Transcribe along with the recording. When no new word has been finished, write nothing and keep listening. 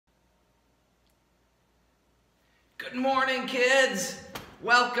Good morning, kids.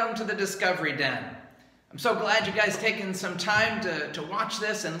 Welcome to the Discovery Den. I'm so glad you guys taken some time to watch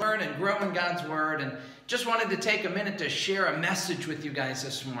this and learn and grow in God's Word, and just wanted to take a minute to share a message with you guys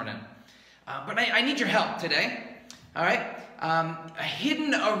this morning. But I need your help today, all right?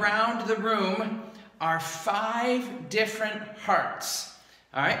 Hidden around the room are 5 different hearts,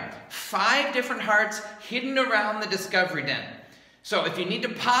 all right? 5 different hearts hidden around the Discovery Den. So if you need to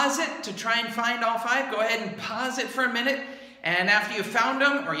pause it to try and find all 5, go ahead and pause it for a minute. And after you found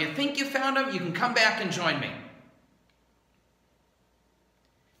them, or you think you found them, you can come back and join me.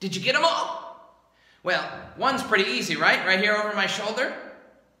 Did you get them all? Well, one's pretty easy, right? Right here over my shoulder.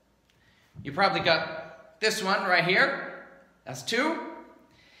 You probably got this one right here. That's 2.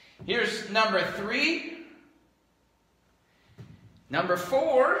 Here's number 3. Number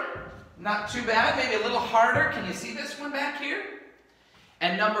 4. Not too bad, maybe a little harder. Can you see this one back here?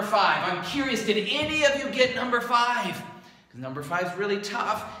 And number 5. I'm curious, did any of you get number 5? Because number 5 is really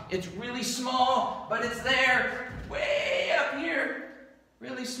tough. It's really small, but it's there, way up here.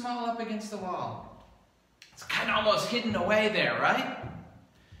 Really small up against the wall. It's kind of almost hidden away there, right?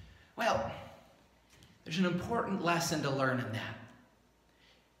 Well, there's an important lesson to learn in that.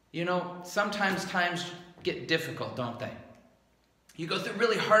 You know, sometimes times get difficult, don't they? You go through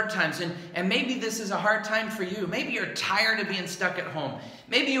really hard times, and maybe this is a hard time for you. Maybe you're tired of being stuck at home.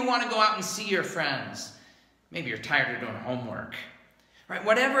 Maybe you want to go out and see your friends. Maybe you're tired of doing homework. Right?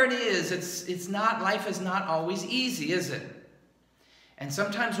 Whatever it is, life is not always easy, is it? And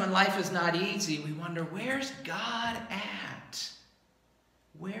sometimes when life is not easy, we wonder, where's God at?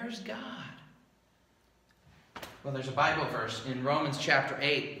 Where's God? Well, there's a Bible verse in Romans chapter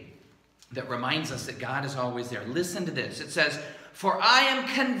 8 that reminds us that God is always there. Listen to this. It says, "For I am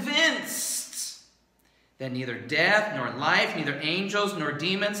convinced that neither death, nor life, neither angels, nor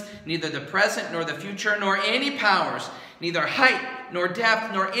demons, neither the present, nor the future, nor any powers, neither height, nor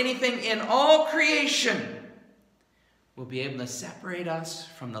depth, nor anything in all creation will be able to separate us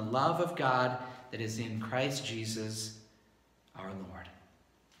from the love of God that is in Christ Jesus our Lord."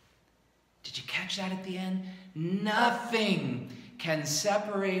 Did you catch that at the end? Nothing can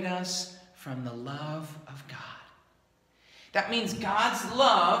separate us from the love of God. That means God's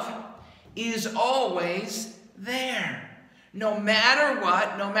love is always there. No matter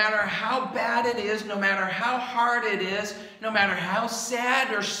what, no matter how bad it is, no matter how hard it is, no matter how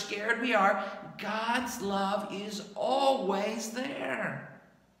sad or scared we are, God's love is always there.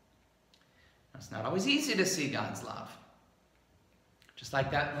 It's not always easy to see God's love. Just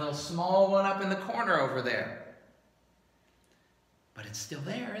like that little small one up in the corner over there. But it's still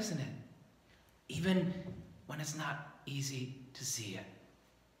there, isn't it? Even when it's not easy to see it.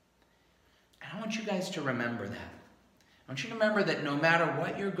 And I want you guys to remember that. I want you to remember that no matter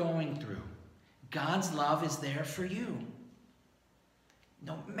what you're going through, God's love is there for you.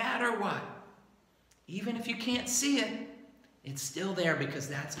 No matter what. Even if you can't see it, it's still there, because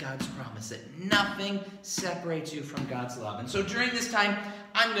that's God's promise, that nothing separates you from God's love. And so during this time,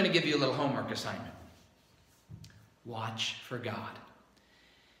 I'm going to give you a little homework assignment. Watch for God.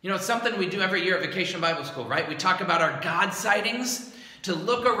 You know, it's something we do every year at Vacation Bible School, right? We talk about our God sightings, to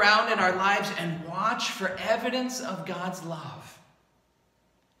look around in our lives and watch for evidence of God's love.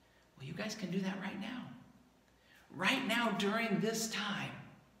 Well, you guys can do that right now. Right now, during this time,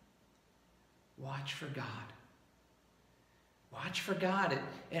 watch for God. Watch for God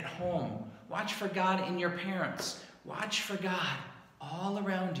at home. Watch for God in your parents. Watch for God all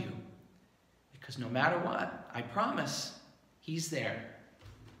around you. Because no matter what, I promise, He's there.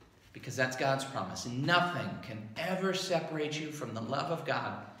 Because that's God's promise. Nothing can ever separate you from the love of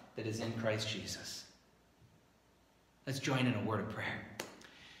God that is in Christ Jesus. Let's join in a word of prayer.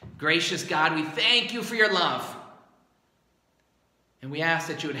 Gracious God, we thank you for your love. And we ask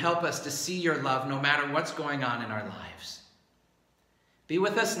that you would help us to see your love no matter what's going on in our lives. Be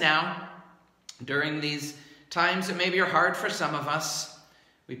with us now during these times that maybe are hard for some of us.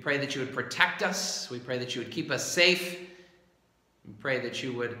 We pray that you would protect us. We pray that you would keep us safe. We pray that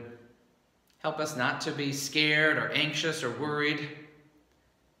you would help us not to be scared or anxious or worried,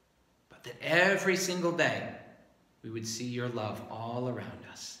 but that every single day we would see your love all around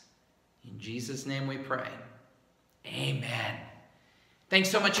us. In Jesus' name we pray. Amen. Thanks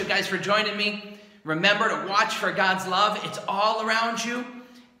so much, you guys, for joining me. Remember to watch for God's love. It's all around you,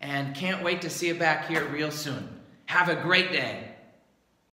 and can't wait to see you back here real soon. Have a great day.